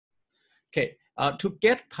Okay, to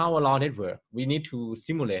get power law network, we need to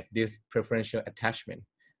simulate this preferential attachment.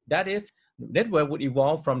 That is, network would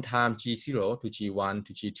evolve from time G0 to G1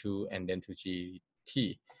 to G2 and then to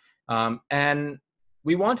GT. And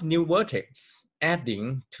we want new vertex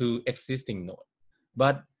adding to existing node.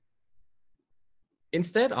 But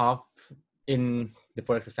instead of in the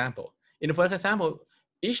first example,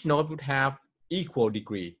 each node would have equal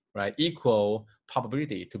degree, right? Equal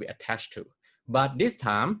probability to be attached to. But this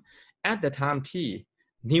time, at the time t,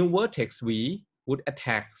 new vertex v would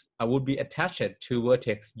be attached to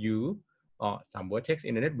vertex u or some vertex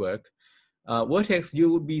in the network. Vertex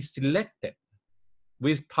u would be selected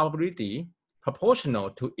with probability proportional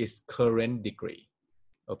to its current degree.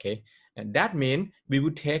 Okay, and that means we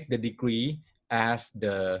would take the degree as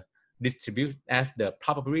the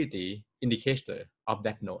probability indicator of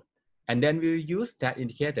that node, and then we will use that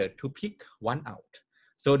indicator to pick one out.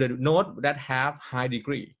 So the node that have high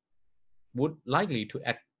degree would likely to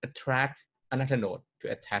attract another node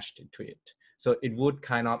to attach to it. So it would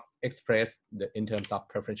kind of express in terms of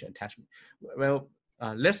preferential attachment. Well,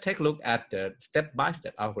 let's take a look at the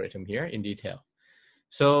step-by-step algorithm here in detail.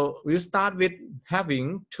 So we'll start with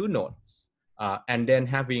having two nodes and then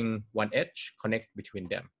having one edge connect between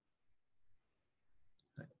them.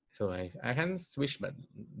 So I can switch, but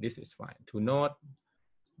this is fine. Two nodes,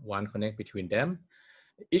 one connect between them.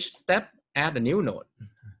 Each step add a new node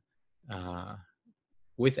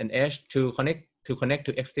with an edge to connect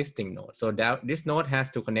to existing node. So that this node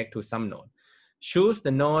has to connect to some node. Choose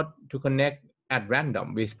the node to connect at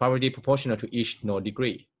random with probability proportional to each node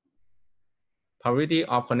degree. Probability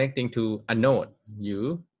of connecting to a node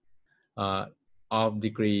u of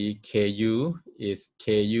degree ku is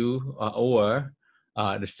ku over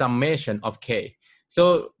the summation of k.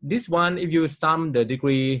 So this one, if you sum the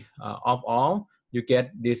degree of all, you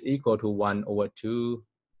get this equal to 1 over 2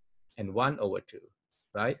 and 1 over 2,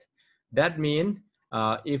 right? That means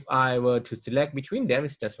if I were to select between them,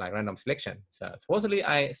 it's just like random selection. So supposedly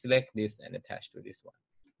I select this and attach to this one.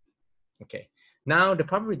 Okay, now the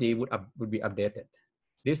probability would be updated.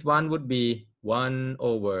 This one would be 1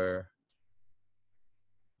 over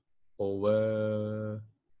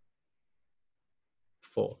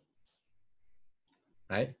 4,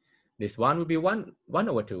 right? This one would be 1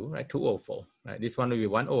 over 2, right? 2 over 4, right? This one will be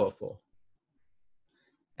 1 over 4.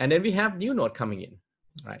 And then we have new node coming in,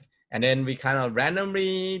 right? And then we kind of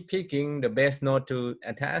randomly picking the best node to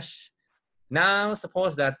attach. Now,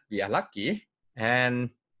 suppose that we are lucky and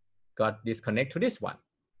got disconnect to this one,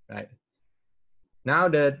 right? Now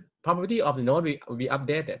the probability of the node will be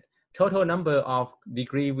updated. Total number of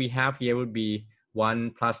degree we have here would be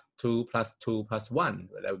 1 plus 2 plus 2 plus 1.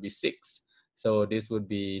 That would be 6. So this would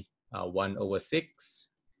be 1 over 6,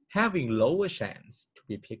 having lower chance to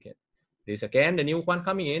be picked. This again, the new one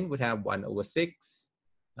coming in would have 1 over 6.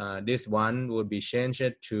 This one would be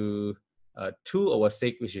changed to 2 over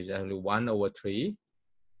 6, which is only 1 over 3.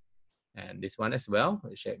 And this one as well,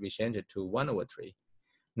 we change it to 1 over 3.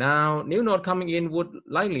 Now, new node coming in would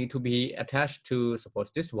likely to be attached to,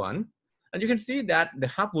 suppose, this one. And you can see that the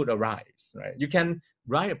hub would arise, right? You can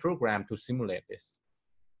write a program to simulate this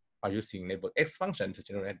by using network X function to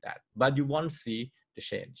generate that, but you won't see the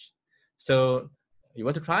change. So you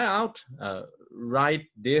want to try out, write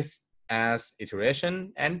this as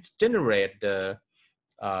iteration and generate the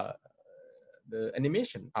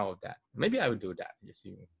animation out of that. Maybe I will do that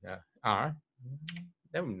using R.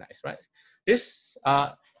 That would be nice, right? This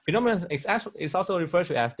phenomenon is also referred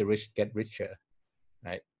to as the rich get richer,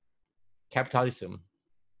 right? Capitalism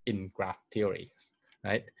in graph theories,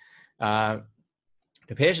 right?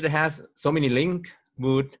 The page that has so many links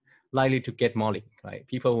would likely to get more links, right?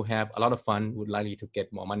 People who have a lot of fun would likely to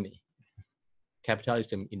get more money.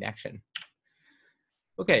 Capitalism in action.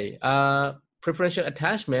 Okay, preferential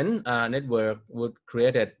attachment network would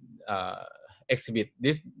create exhibit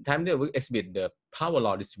this time they will exhibit the power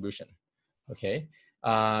law distribution. Okay,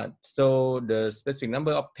 so the specific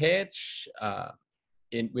number of page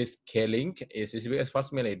with k link is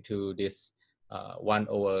approximately to this 1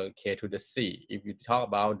 over k to the c. If you talk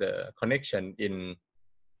about the connection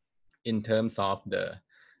in terms of the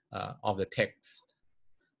text.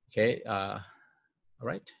 Okay, all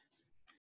right.